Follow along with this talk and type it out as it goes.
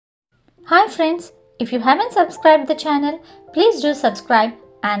Hi friends, if you haven't subscribed the channel, please do subscribe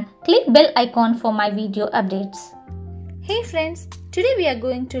and click bell icon for my video updates. Hey friends, today we are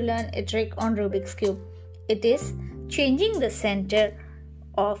going to learn a trick on Rubik's Cube. It is changing the center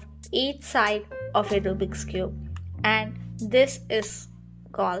of each side of a Rubik's Cube, and this is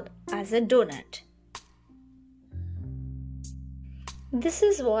called as a donut. This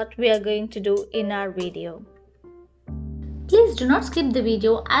is what we are going to do in our video. Please do not skip the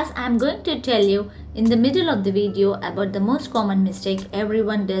video as I am going to tell you in the middle of the video about the most common mistake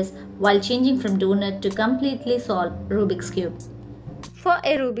everyone does while changing from donut to completely solve Rubik's Cube. For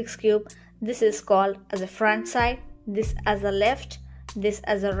a Rubik's Cube, this is called as a front side, this as a left, this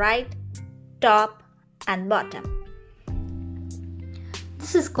as a right, top and bottom.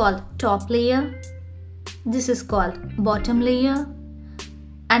 This is called top layer, this is called bottom layer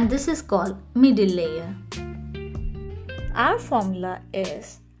and this is called middle layer. Our formula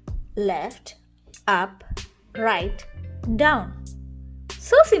is left, up, right, down.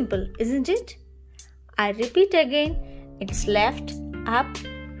 So simple, isn't it? I repeat again, it's left, up,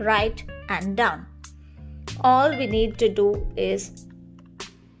 right and down. All we need to do is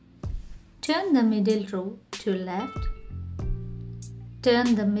turn the middle row to left,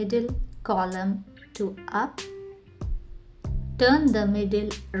 turn the middle column to up, turn the middle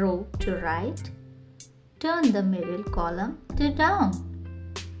row to right, turn the middle column to down.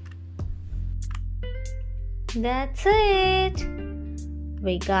 That's it.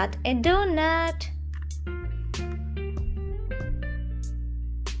 We got a donut.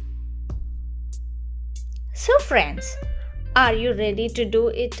 So friends, are you ready to do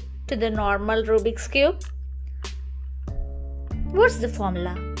it to the normal Rubik's Cube? What's the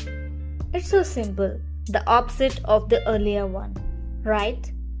formula? It's so simple. The opposite of the earlier one.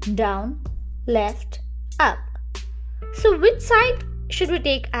 Right, down, left, up. So which side should we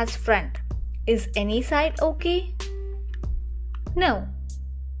take as front? Is any side okay? No.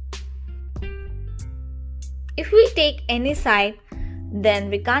 If we take any side, then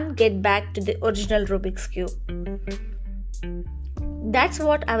we can't get back to the original Rubik's Cube. That's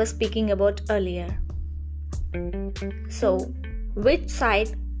what I was speaking about earlier. So, which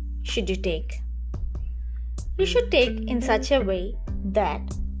side should you take? You should take in such a way that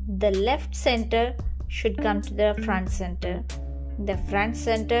the left center should come to the front center, the front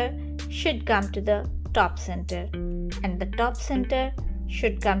center should come to the top center, and the top center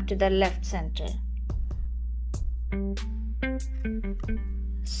should come to the left center.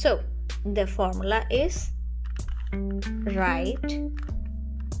 So, the formula is right,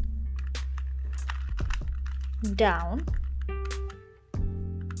 down,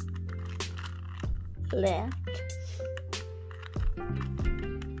 left,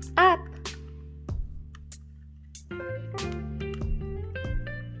 up.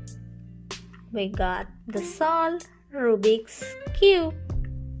 We got the solved Rubik's Cube.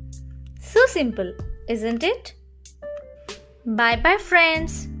 So simple, isn't it? Bye bye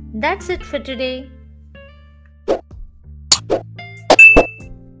friends. That's it for today.